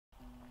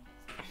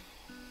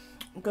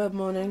Good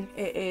morning.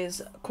 It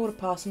is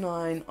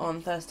 9:15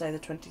 on Thursday the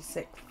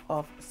 26th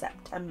of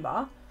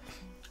September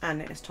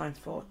and it is time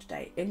for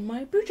today in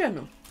my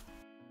BuJournal.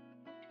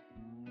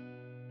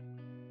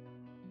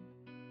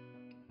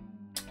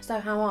 So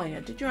how are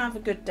you? Did you have a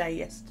good day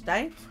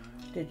yesterday?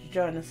 Did you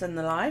join us in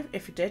the live?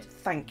 If you did,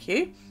 thank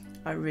you.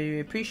 I really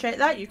appreciate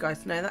that. You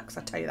guys know that because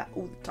I tell you that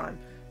all the time.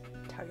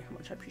 I tell you how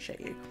much I appreciate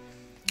you.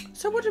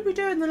 So what did we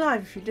do in the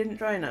live if you didn't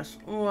join us?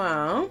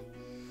 Well,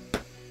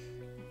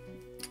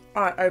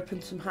 I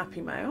opened some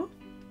Happy Mail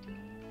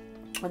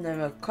and there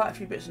were quite a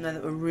few bits in there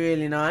that were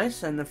really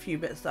nice and a few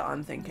bits that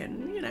I'm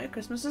thinking, you know,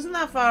 Christmas isn't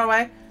that far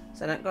away,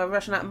 so don't go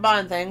rushing out and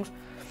buying things.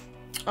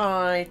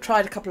 I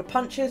tried a couple of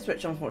punches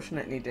which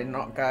unfortunately did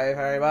not go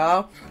very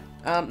well.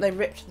 They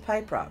ripped the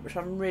paper up, which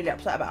I'm really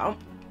upset about,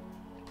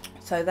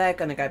 so they're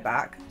going to go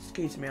back.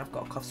 Excuse me, I've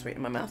got a cough sweet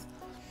in my mouth.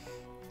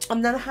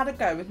 And then I had a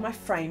go with my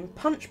frame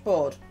punch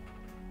board.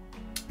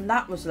 And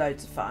that was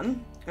loads of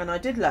fun, and I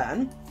did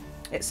learn.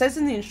 It says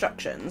in the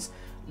instructions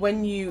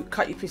when you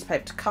cut your piece of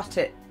paper to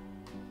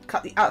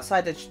cut the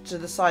outside edge to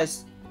the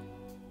size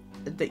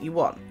that you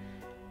want,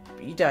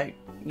 but you don't.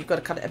 You've got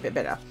to cut it a bit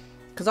bigger.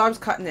 Because I was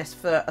cutting this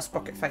for a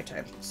sprocket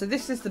photo. So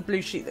this is the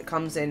blue sheet that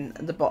comes in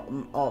at the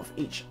bottom of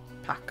each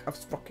pack of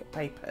sprocket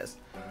papers.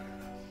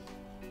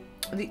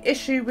 The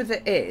issue with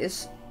it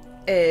is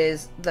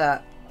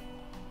that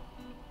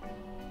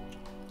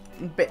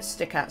bits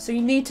stick out. So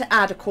you need to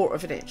add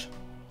 1/4 inch.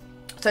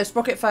 So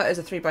sprocket photos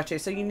are 3x2,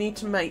 so you need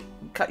to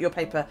cut your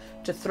paper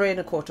to 3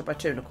 1/4 by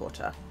 2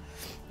 1/4.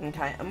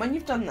 Okay, and when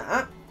you've done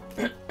that,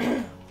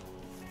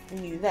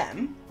 you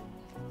then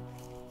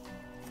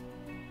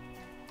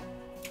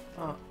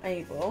are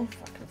able,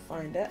 if I can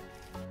find it,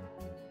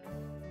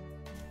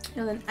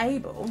 you're then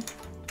able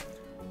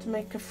to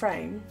make a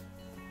frame.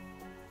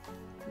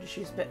 Just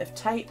use a bit of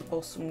tape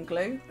or some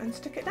glue and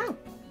stick it down.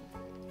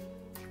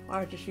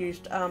 I just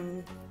used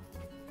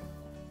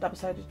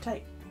double-sided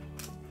tape.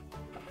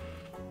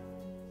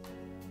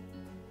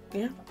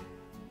 Yeah,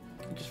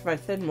 just a very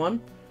thin one.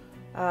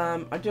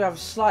 I do have a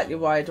slightly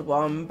wider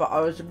one, but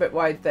I was a bit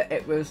worried that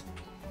it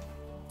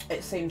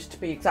seemed to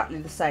be exactly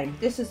the same.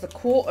 This is the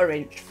 1/4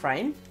 inch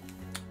frame.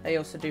 They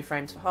also do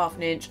frames for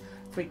 1/2 inch,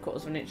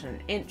 3/4 inch and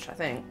 1 inch, I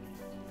think.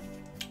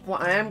 What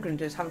I am going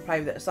to do is have a play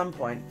with it at some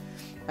point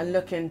and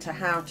look into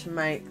how to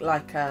make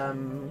like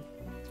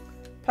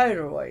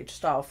Polaroid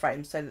style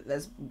frames so that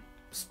there's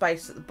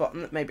space at the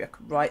bottom that maybe I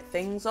could write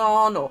things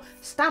on or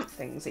stamp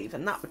things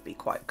even. That would be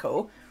quite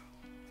cool.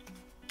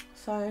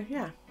 So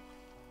yeah,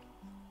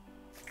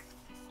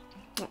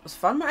 that was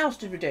fun. What else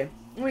did we do?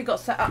 We got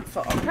set up for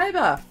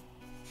October.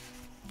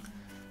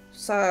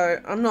 So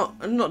I'm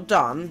not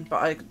done,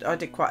 but I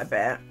did quite a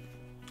bit.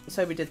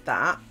 So we did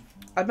that.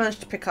 I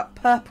managed to pick up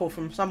purple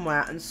from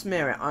somewhere and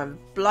smear it. I'm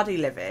bloody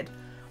livid.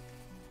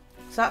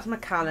 So that's my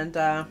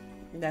calendar.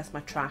 There's my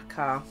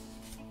tracker.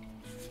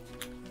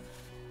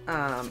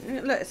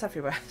 Look, it's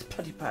everywhere. It's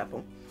bloody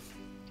purple.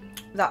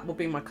 That will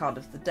be my card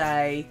of the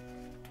day.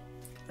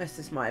 This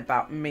is my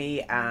about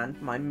me and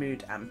my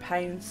mood and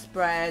pain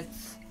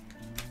spreads.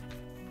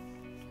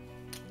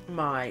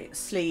 My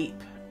sleep,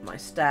 my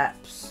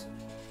steps,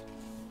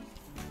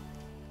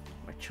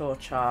 my chore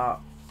chart,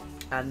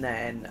 and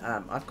then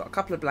I've got a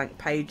couple of blank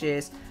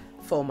pages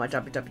for my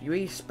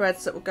WWE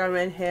spreads that will go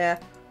in here,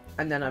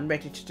 and then I'm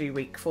ready to do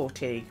week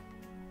 40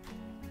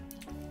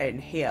 in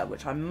here,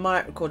 which I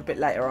might record a bit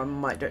later, or I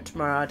might do it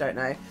tomorrow, I don't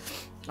know.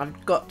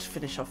 I've got to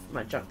finish off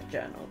my junk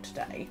journal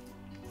today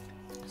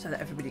so that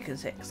everybody can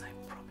see it, because I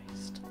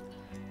promised.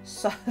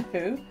 So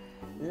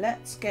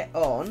let's get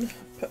on.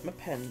 Put my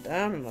pen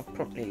down and I've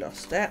probably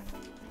lost it.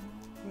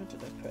 Where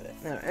did I put it?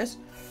 There it is.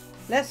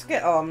 Let's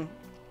get on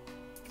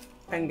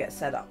and get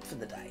set up for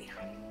the day.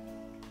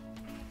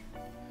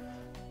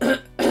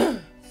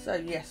 So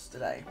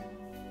yesterday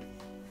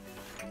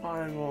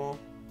I wore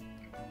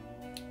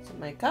some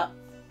makeup.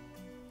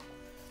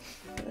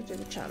 I'm gonna do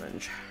the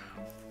challenge.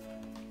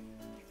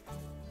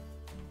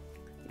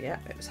 Yeah,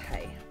 it was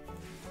hay.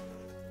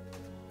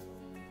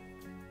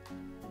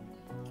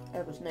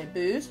 There was no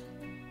booze.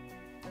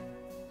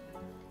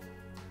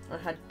 I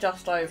had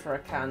just over a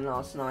can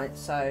last night,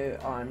 so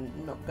I'm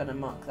not going to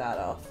mark that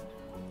off.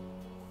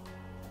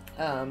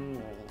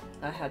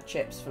 I had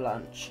chips for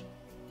lunch.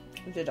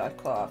 Did I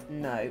carve?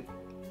 No.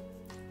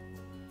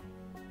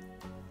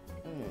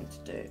 To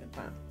do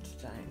about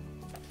today.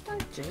 What did I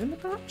do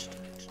about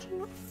today?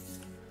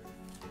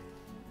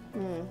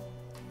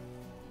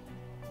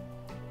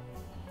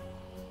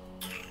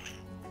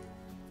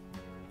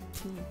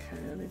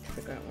 Okay, I need to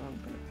figure out where I'm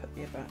going to put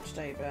the about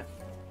today bit.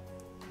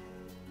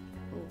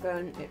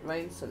 Again, it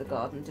rained, so the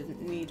garden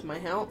didn't need my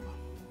help.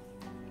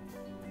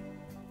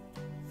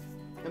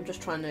 I'm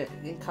just trying to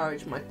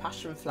encourage my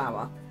passion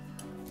flower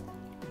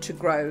to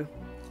grow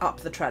up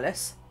the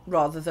trellis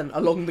rather than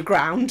along the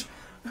ground.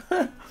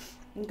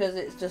 Because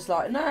it's just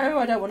like, no,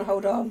 I don't want to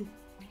hold on.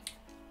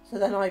 So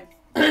then I,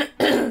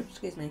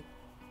 excuse me,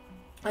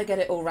 I get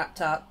it all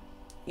wrapped up,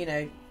 you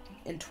know,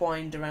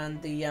 entwined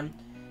around the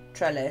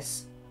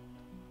trellis,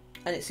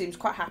 and it seems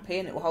quite happy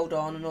and it will hold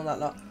on and all that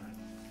lot.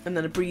 and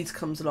then a breeze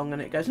comes along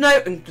and it goes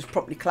no, and just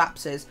properly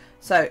collapses.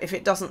 So if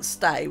it doesn't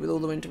stay with all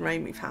the wind and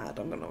rain we've had,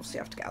 I'm gonna obviously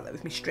have to get out there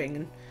with my string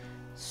and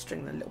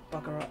string the little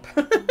bugger up.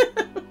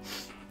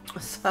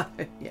 So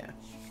yeah,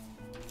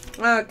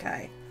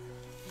 okay,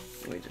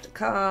 we did a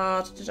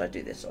card. Did I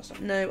do this or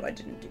something? No, I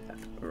didn't do that.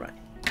 Right.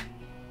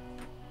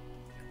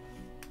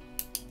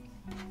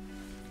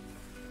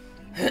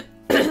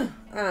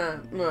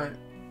 Right,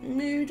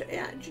 mood.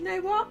 Yeah, do you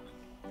know what?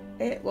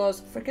 It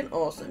was freaking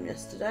awesome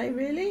yesterday,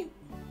 really.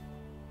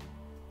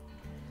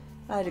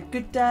 I had a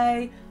good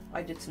day.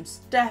 I did some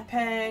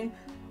stepping.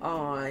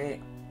 I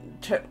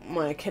took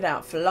my kid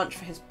out for lunch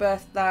for his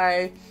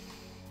birthday.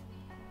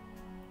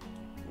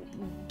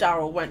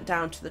 Daryl went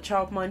down to the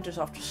childminders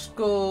after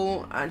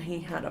school and he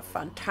had a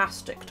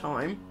fantastic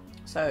time.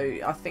 So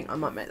I think I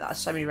might make that a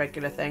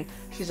semi-regular thing.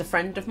 She's a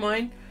friend of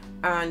mine,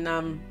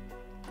 and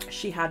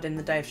she had in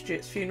the day of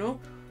Stuart's funeral,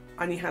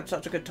 and he had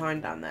such a good time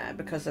down there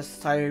because there's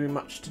so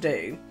much to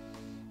do.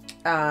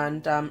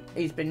 And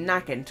he's been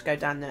nagging to go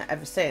down there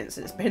ever since.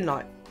 It's been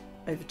like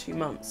over 2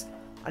 months,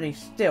 and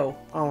he's still,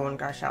 oh, I want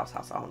to go to Shelf's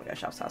house. I want to go to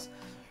Shelf's house.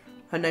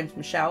 Her name's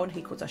Michelle, and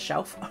he calls her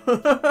Shelf.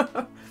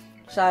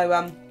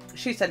 So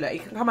she said, look, you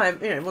can come home,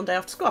 you know, one day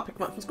after school. I'll pick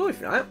him up from school if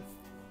you like.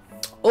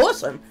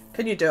 Awesome.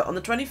 Can you do it on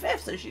the 25th?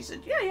 So she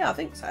said, yeah, I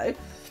think so.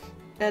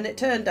 And it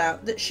turned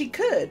out that she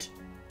could.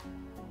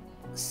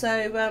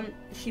 So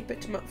she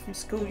picked him up from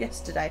school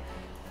yesterday.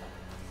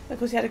 Of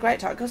course, he had a great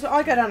time because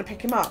I go down and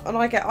pick him up, and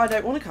I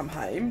don't want to come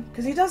home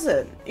because he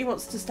doesn't. He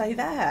wants to stay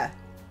there.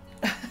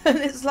 And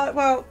it's like,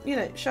 well, you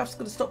know, Chef's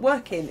going to stop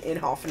working in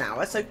half an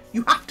hour, so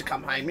you have to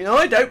come home. You know,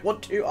 I don't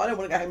want to. I don't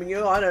want to go home, and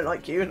you, I don't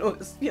like you, and all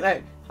this, you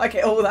know, I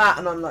get all that,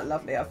 and I'm like,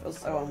 lovely. I feel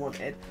so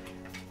unwanted.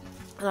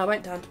 And I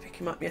went down to pick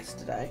him up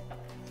yesterday,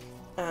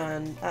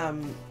 and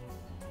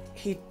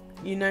he,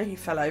 you know, he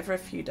fell over a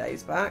few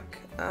days back.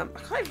 I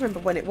can't even remember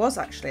when it was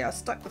actually. I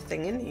stuck the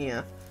thing in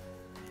here.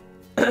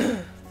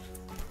 Where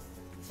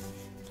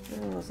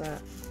was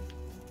that?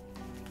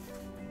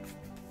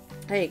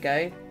 There you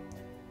go.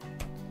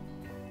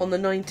 On the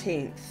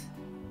 19th,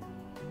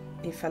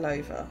 he fell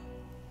over.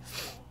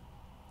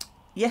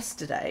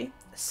 Yesterday,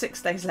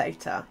 6 days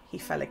later, he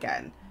fell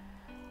again.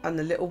 And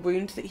the little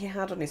wound that he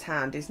had on his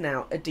hand is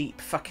now a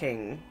deep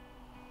fucking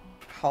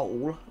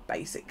hole,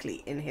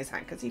 basically, in his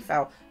hand. Because he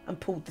fell and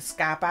pulled the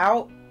scab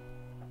out.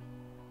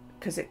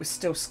 Because it was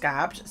still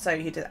scabbed. So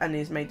he did, and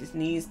he's made his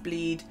knees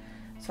bleed.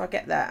 So I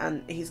get there,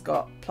 and he's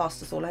got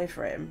plasters all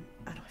over him.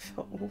 And I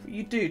felt, well,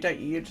 you do, don't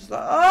you? You're just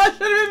like, oh, it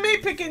should have been me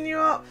picking you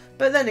up.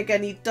 But then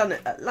again, he'd done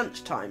it at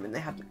lunchtime and they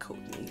hadn't called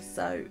me.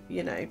 So,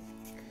 you know.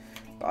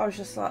 But I was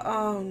just like,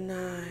 oh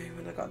no.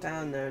 When I got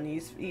down there, and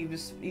he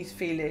was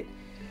feeling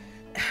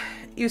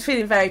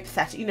very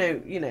pathetic.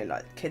 You know,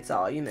 like kids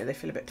are, you know, they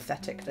feel a bit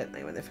pathetic, don't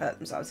they, when they've hurt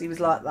themselves. He was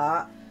like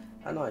that.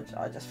 And I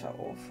just felt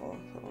awful.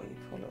 I thought, oh, you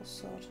poor little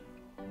sod.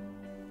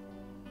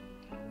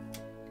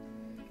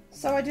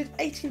 So I did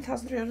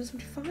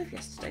 18,375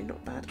 yesterday.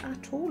 Not bad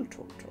at all.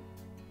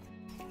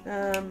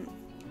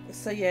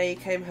 So yeah, he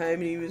came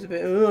home and he was a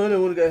bit, oh, I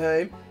don't want to go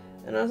home.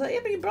 And I was like, yeah,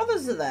 but your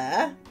brothers are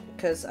there.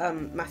 Because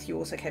Matthew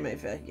also came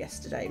over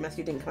yesterday.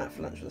 Matthew didn't come out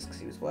for lunch with us because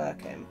he was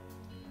working.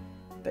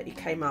 But he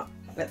came up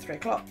at 3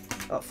 o'clock,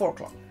 or 4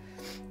 o'clock.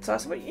 So I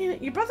said, well, you know,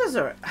 your brothers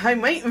are at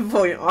home waiting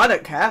for you. I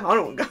don't care. I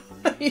don't want to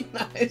go. You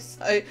know,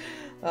 so,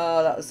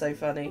 oh, that was so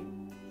funny.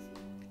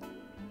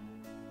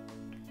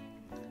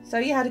 So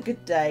he had a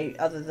good day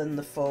other than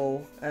the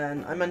fall,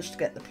 and I managed to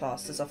get the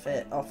plasters off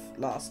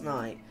last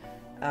night.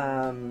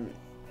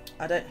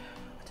 I don't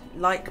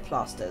like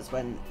plasters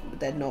when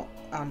they're not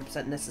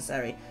 100%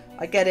 necessary.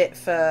 I get it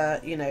for,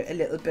 you know, a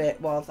little bit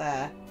while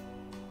they're,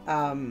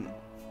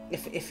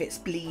 if it's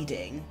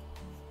bleeding,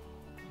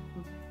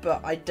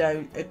 but I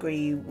don't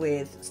agree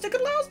with stick a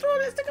plaster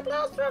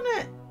on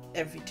it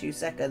every 2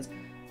 seconds,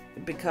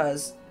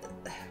 because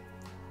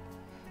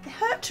they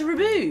hurt to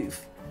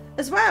remove.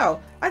 As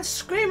well, I'd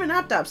scream and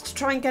abdabs to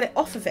try and get it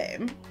off of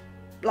him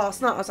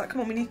last night. I was like,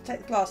 come on, we need to take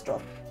the plaster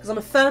off, because I'm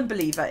a firm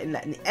believer in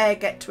letting the air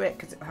get to it,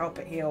 because it will help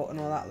it heal and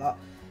all that lot.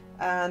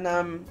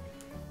 And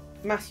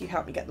Matthew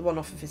helped me get the one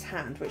off of his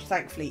hand, which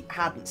thankfully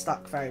hadn't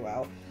stuck very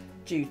well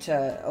due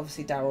to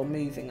obviously Daryl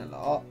moving a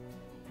lot.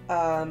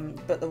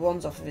 But the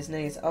ones off of his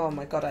knees, oh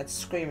my god, I'd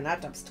scream and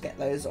abdabs to get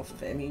those off of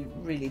him. He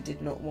really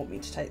did not want me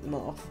to take them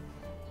off.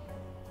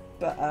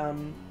 But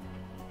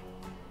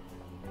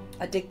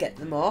I did get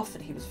them off,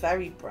 and he was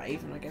very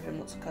brave, and I gave him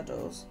lots of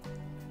cuddles.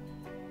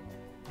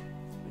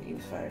 He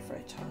was very,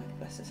 very tired,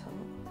 bless his heart.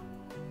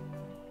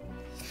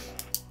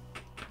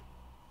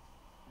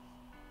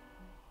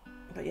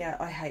 But yeah,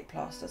 I hate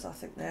plasters. I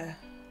think they're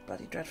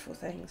bloody dreadful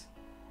things.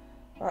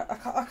 Right,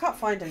 I can't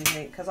find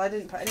anything, because I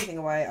didn't put anything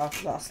away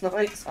after last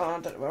night, so I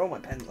don't know where all my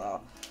pens are.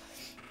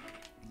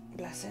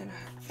 Bless him.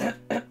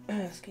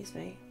 Excuse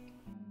me.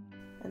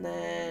 And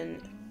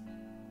then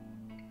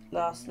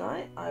last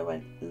night I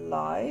went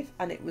live,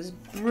 and it was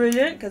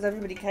brilliant because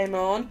everybody came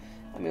on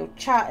and we all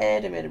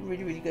chatted and we had a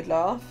really, really good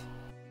laugh.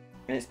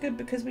 And it's good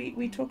because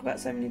we talk about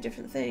so many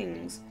different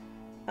things.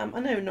 I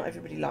know not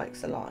everybody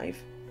likes a live,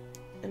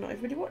 and not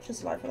everybody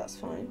watches live, but that's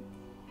fine.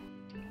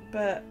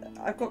 But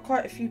I've got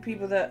quite a few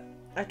people that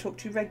I talk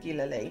to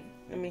regularly,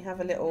 and we have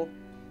a little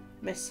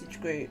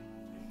message group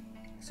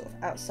sort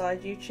of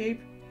outside YouTube,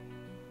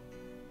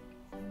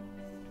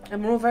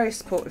 and we're all very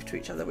supportive to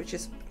each other, which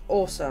is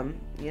awesome,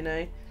 you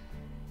know,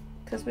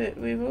 because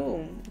we've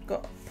all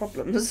got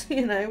problems,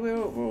 you know,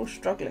 we're all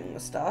struggling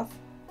with stuff,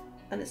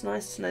 and it's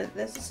nice to know that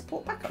there's a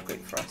support backup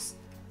group for us.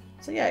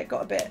 So yeah, it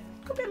got a bit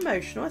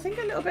emotional, I think,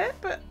 a little bit,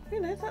 but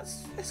you know,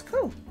 it's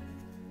cool.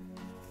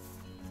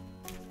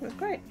 It was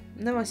great.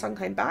 And then my son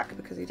came back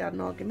because he'd had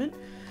an argument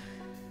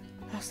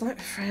last night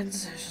with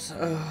friends. It was just,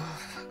 oh,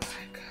 fuck's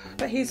sake.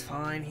 But he's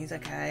fine, he's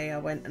okay. I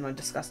went and I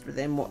discussed with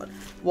him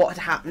what had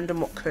happened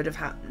and what could have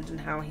happened and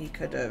how he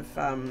could have,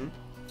 well,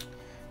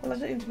 I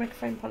don't need to make a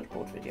frame punch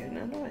board video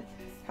now, do I?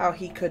 How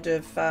he could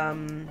have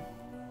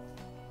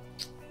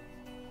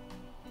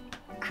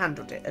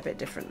handled it a bit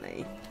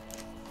differently.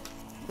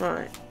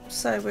 Right,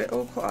 so we're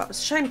all caught up.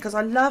 It's a shame because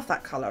I love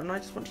that colour and I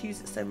just want to use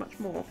it so much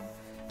more.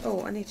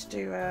 Oh, I need to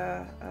do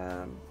I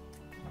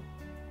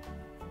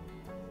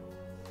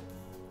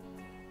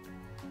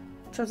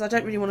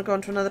don't really want to go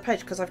onto another page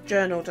because I've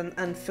journaled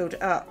and filled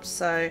it up.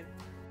 So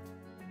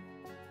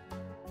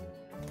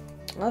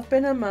I've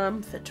been a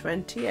mum for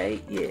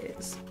 28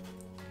 years.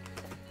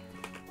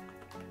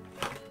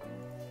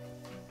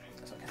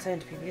 That's what I kept saying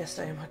to people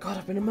yesterday. Oh my god,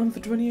 I've been a mum for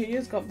 28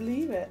 years. Can't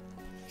believe it.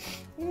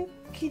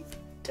 Okie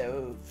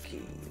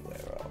dokie,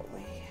 where are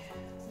we?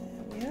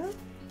 There we are.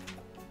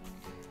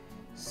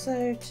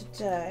 So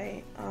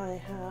today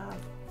I have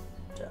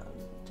done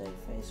day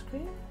face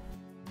cream.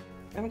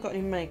 I haven't got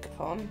any makeup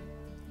on.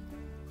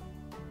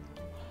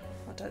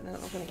 I don't know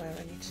that I'm going to wear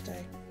any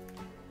today.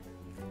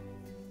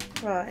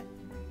 Right,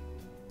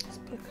 let's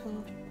put a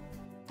card.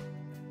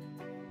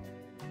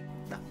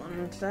 That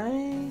one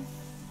today.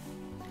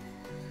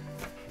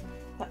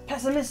 That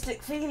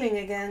pessimistic feeling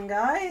again,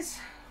 guys.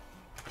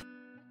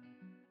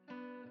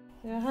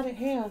 Yeah, I had it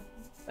here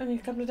only a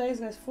couple of days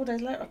ago. 4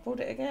 days later I pulled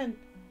it again.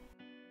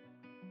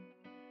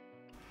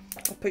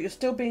 I'll put you're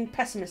still being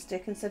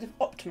pessimistic instead of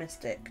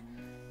optimistic.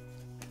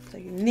 So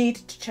you need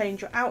to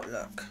change your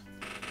outlook.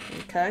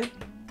 Okay.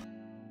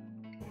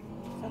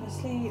 Fell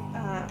asleep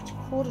at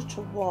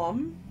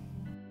 1:45.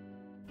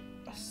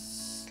 I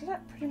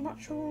slept pretty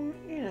much all,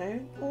 you know,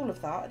 all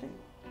of that. I didn't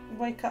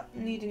wake up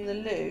needing the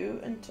loo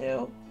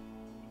until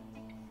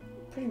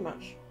pretty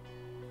much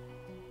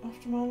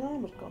after my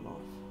alarm had gone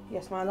off.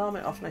 Yes, my alarm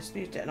went off and I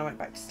snoozed it and I went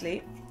back to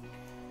sleep.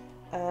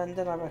 And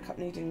then I woke up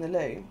needing the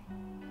loo.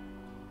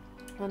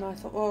 And I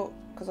thought, well,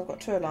 because I've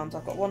got 2 alarms,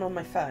 I've got one on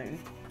my phone,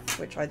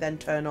 which I then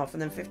turn off,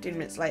 and then 15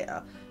 minutes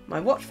later, my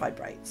watch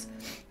vibrates.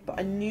 But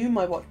I knew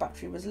my watch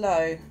battery was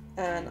low,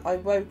 and I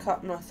woke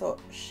up and I thought,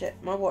 shit,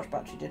 my watch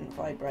battery didn't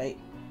vibrate.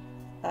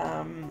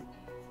 My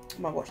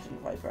watch didn't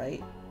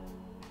vibrate.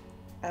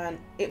 And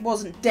it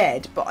wasn't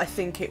dead, but I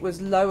think it was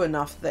low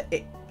enough that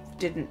it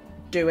didn't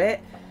do it.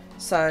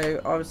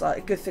 So I was like,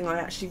 a good thing I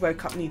actually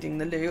woke up needing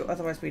the loo,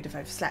 otherwise we'd have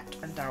overslept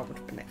and Daryl would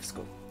have been late for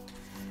school.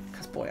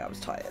 Because boy, I was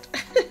tired.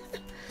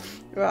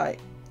 Right,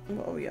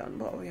 what are we on?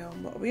 What are we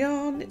on? What are we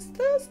on? It's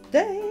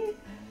Thursday.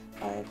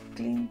 I've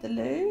cleaned the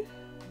loo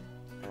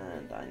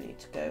and I need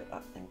to go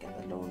up and get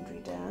the laundry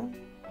down.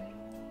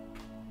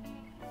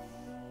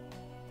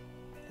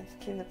 Let's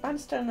clean the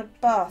banister and the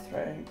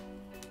bathroom.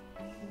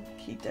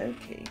 Okie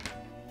dokie.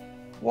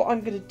 What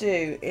I'm going to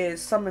do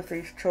is some of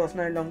these chores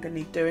no longer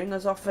need doing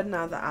as often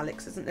now that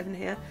Alex isn't living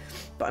here,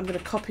 but I'm going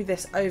to copy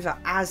this over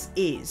as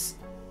is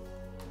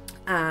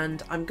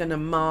and I'm going to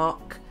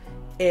mark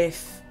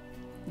if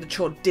the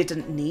chore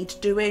didn't need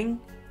doing.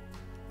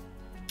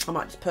 I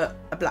might just put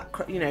a black,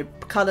 you know,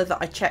 colour that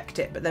I checked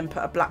it, but then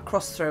put a black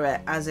cross through it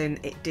as in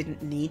it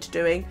didn't need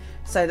doing,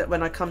 so that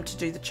when I come to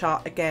do the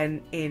chart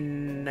again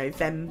in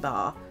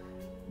November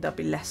there'll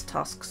be less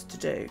tasks to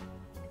do,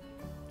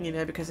 you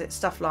know, because it's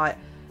stuff like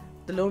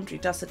the laundry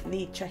doesn't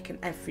need checking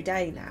every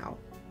day now.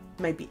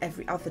 Maybe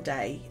every other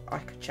day I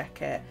could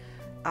check it.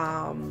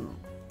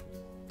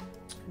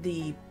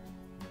 The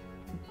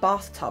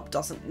bathtub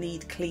doesn't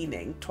need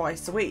cleaning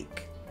twice a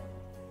week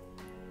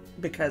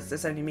because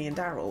there's only me and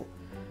Daryl.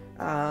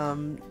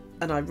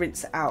 And I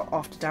rinse it out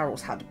after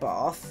Daryl's had a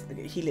bath.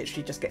 He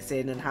literally just gets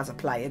in and has a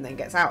play and then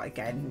gets out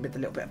again with a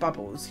little bit of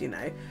bubbles, you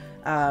know.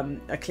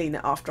 I clean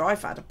it after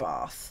I've had a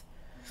bath.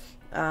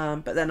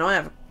 But then I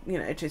have, you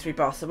know, 2 or 3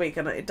 baths a week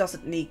and it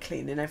doesn't need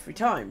cleaning every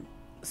time.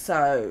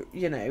 So,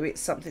 you know,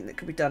 it's something that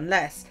could be done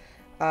less.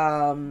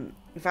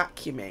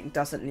 Vacuuming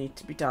doesn't need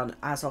to be done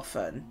as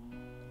often.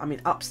 I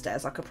mean,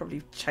 upstairs I could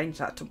probably change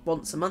that to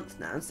once a month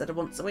now instead of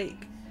once a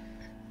week.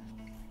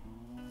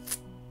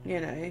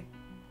 You know.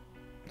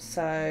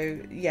 So,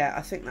 yeah,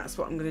 I think that's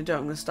what I'm going to do.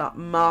 I'm going to start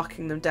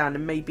marking them down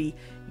and maybe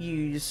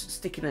use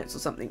sticky notes or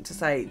something to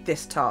say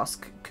this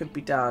task could be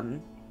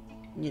done,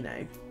 you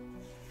know,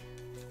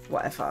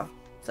 whatever.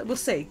 So we'll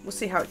see. We'll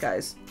see how it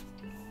goes.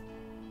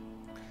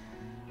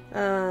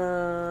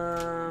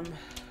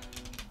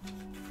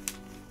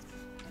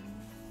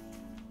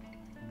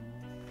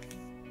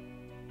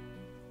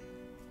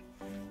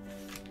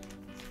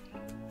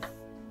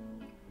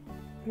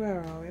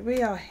 Where are we?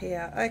 We are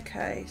here.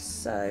 Okay,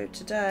 so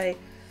today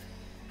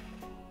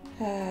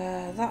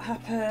that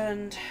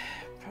happened.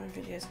 Prime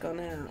Video's gone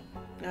out.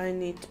 I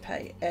need to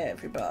pay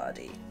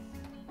everybody,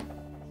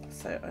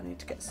 so I need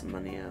to get some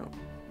money out.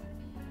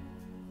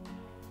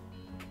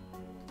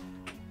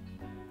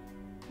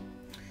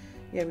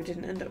 Yeah, we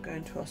didn't end up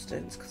going to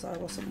Austin's because I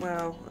wasn't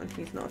well and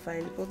he's not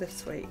available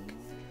this week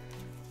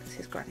because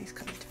his granny's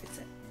coming to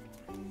visit.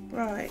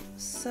 Right,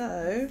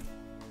 so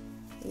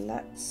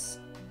let's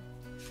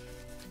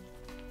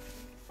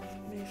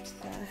move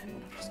to there. Hang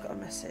on, I've just got a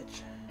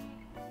message.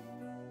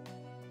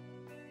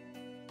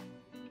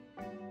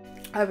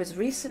 I was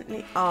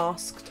recently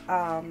asked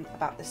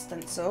about this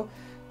stencil.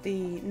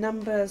 The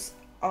numbers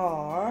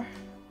are,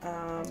 it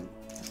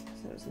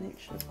was 1.25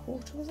 inches,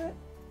 was it?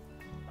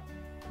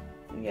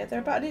 Yeah, they're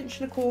about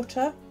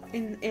 1.25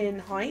 inches in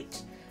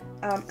height,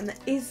 and there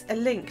is a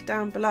link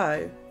down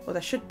below, or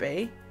there should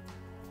be.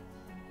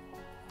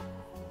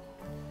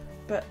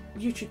 But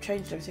YouTube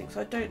changed everything,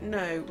 so I don't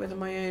know whether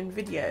my own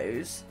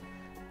videos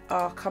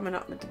are coming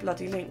up with the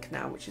bloody link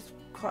now, which is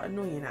quite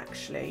annoying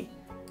actually.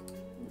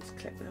 Let's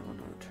click that one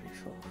on the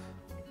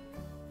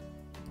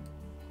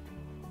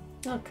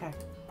 24th. Okay.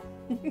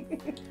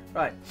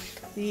 Right,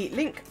 the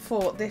link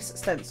for this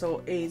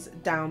stencil is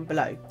down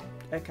below.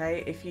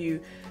 Okay, if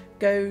you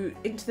go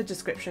into the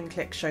description,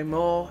 click show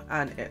more,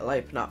 and it'll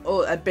open up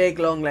a big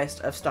long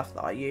list of stuff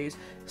that I use.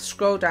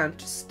 Scroll down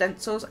to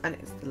stencils, and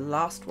it's the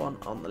last one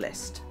on the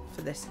list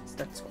for this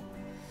stencil.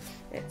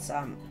 It's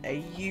a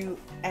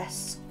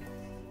US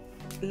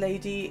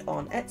lady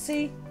on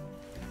Etsy.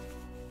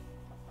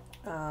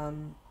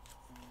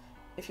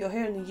 If you're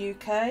here in the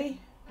UK,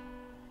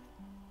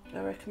 I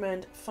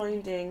recommend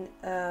finding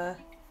a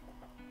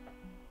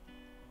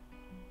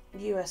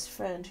US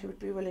friend who would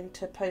be willing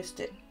to post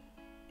it,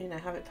 you know,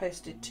 have it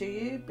posted to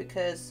you,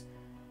 because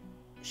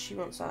she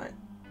wants like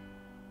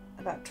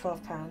about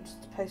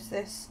 £12 to post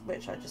this,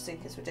 which I just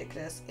think is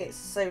ridiculous. It's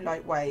so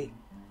lightweight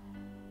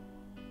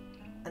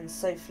and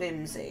so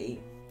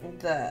flimsy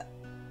that,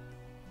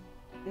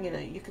 you know,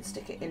 you could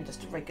stick it in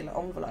just a regular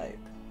envelope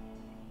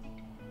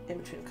in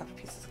between a couple of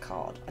pieces of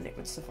card and it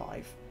would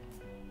survive.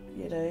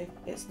 You know,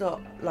 it's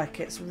not like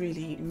it's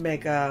really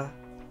mega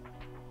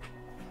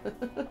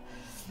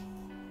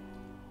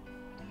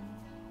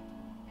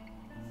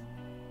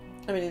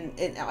I mean,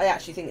 I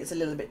actually think it's a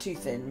little bit too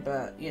thin,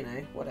 but you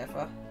know,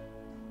 whatever.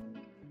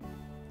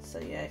 So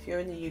yeah, if you're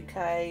in the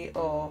UK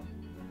or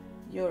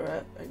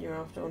Europe and you're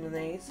after one of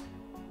these,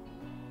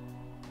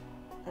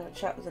 have a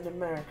chat with an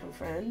American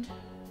friend,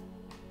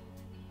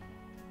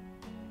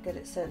 get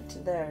it sent to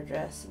their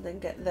address, and then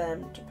get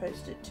them to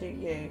post it to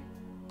you.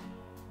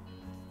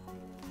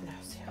 Oh,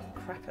 see, I'm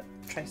crap at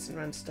tracing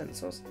around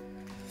stencils.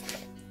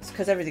 It's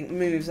because everything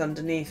moves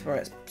underneath where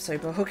it's so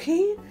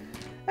bulky.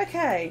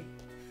 Okay,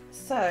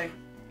 so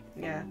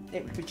yeah,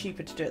 it would be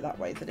cheaper to do it that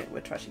way than it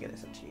would to actually get it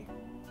sent to you.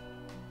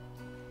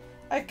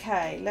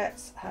 Okay,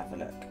 let's have a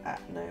look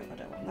at, no, I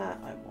don't want that,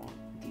 I want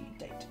the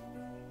date.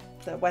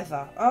 The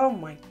weather. Oh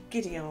my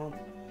giddy aunt.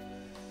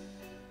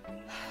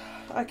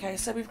 Okay,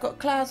 so we've got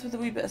clouds with a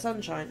wee bit of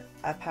sunshine,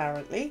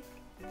 apparently.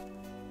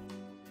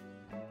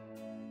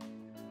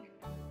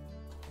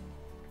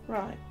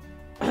 Right.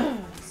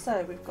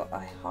 So we've got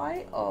a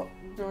high of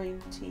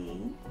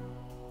 19,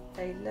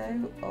 a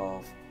low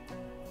of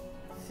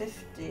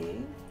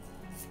 15.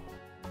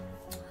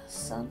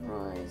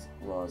 Sunrise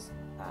was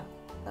at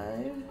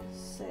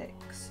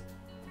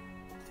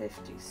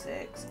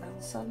 06:56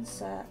 and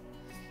sunset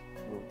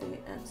will be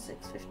at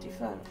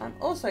 6:55. I'm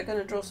also going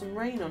to draw some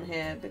rain on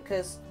here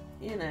because,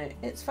 you know,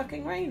 it's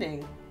fucking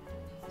raining.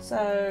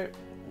 So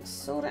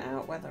sort it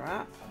out, weather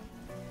app.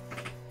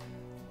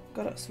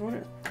 Got it this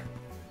morning.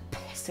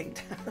 Pissing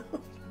down.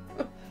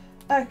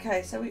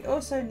 Okay, so we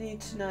also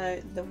need to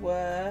know the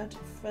word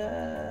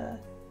for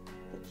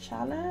the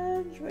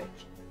challenge,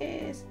 which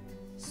is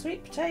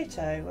sweet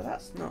potato. Well,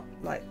 that's not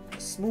like a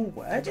small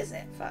word, is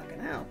it? Fucking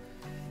hell.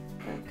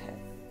 Okay.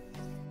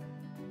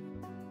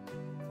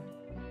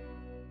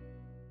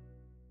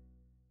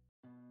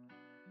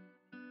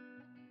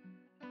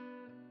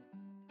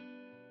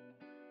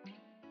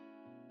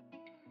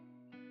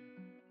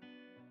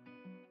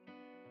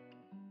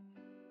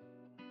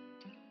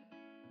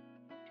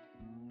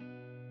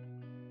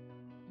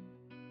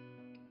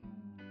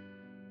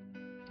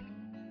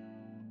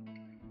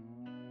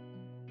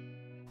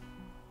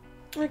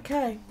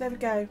 Okay, there we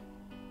go.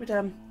 We're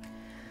done.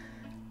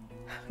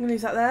 I'm going to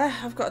leave that there.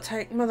 I've got to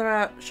take Mother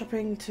out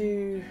shopping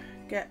to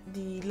get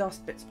the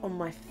last bits on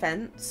my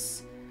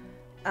fence.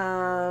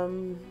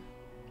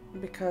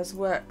 Because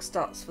work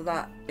starts for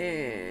that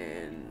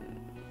in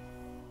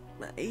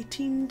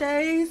 18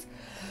 days.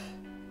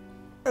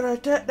 And I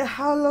don't know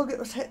how long it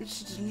will take me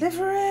to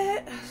deliver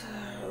it.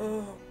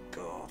 Oh,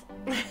 God.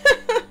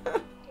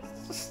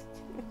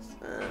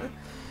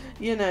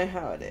 You know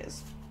how it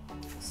is.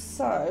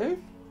 So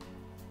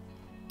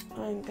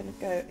I'm gonna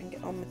go and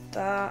get on with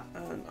that,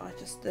 and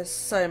there's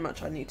so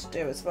much I need to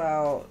do as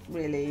well,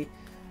 really.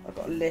 I've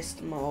got a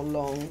list a mile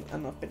long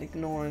and I've been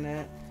ignoring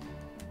it.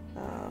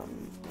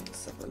 Let's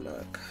Let's have a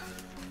look.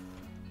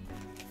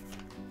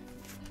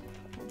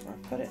 Where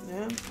I put it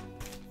now?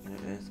 There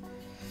it is.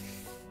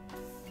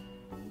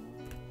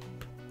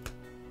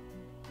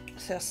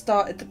 See, I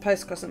started the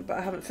postcards, but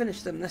I haven't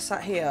finished them. They're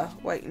sat here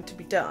waiting to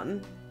be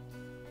done.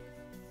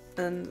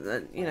 And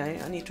you know,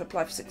 I need to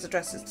apply for 6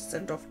 addresses to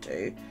send off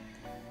to.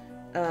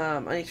 I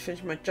need to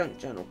finish my junk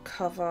journal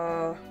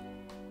cover.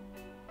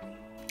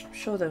 I'm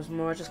sure there was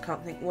more, I just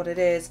can't think what it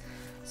is.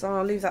 So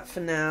I'll leave that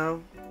for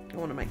now. I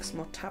want to make some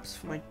more tabs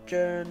for my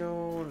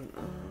journal.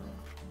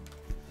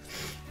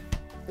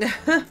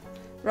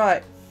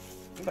 Right,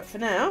 but for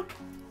now,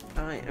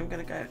 I am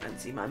going to go and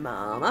see my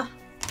mama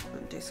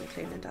and do some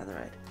cleaning down the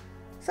road.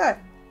 So,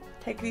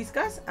 take these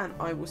guys, and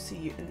I will see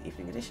you in the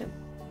evening edition.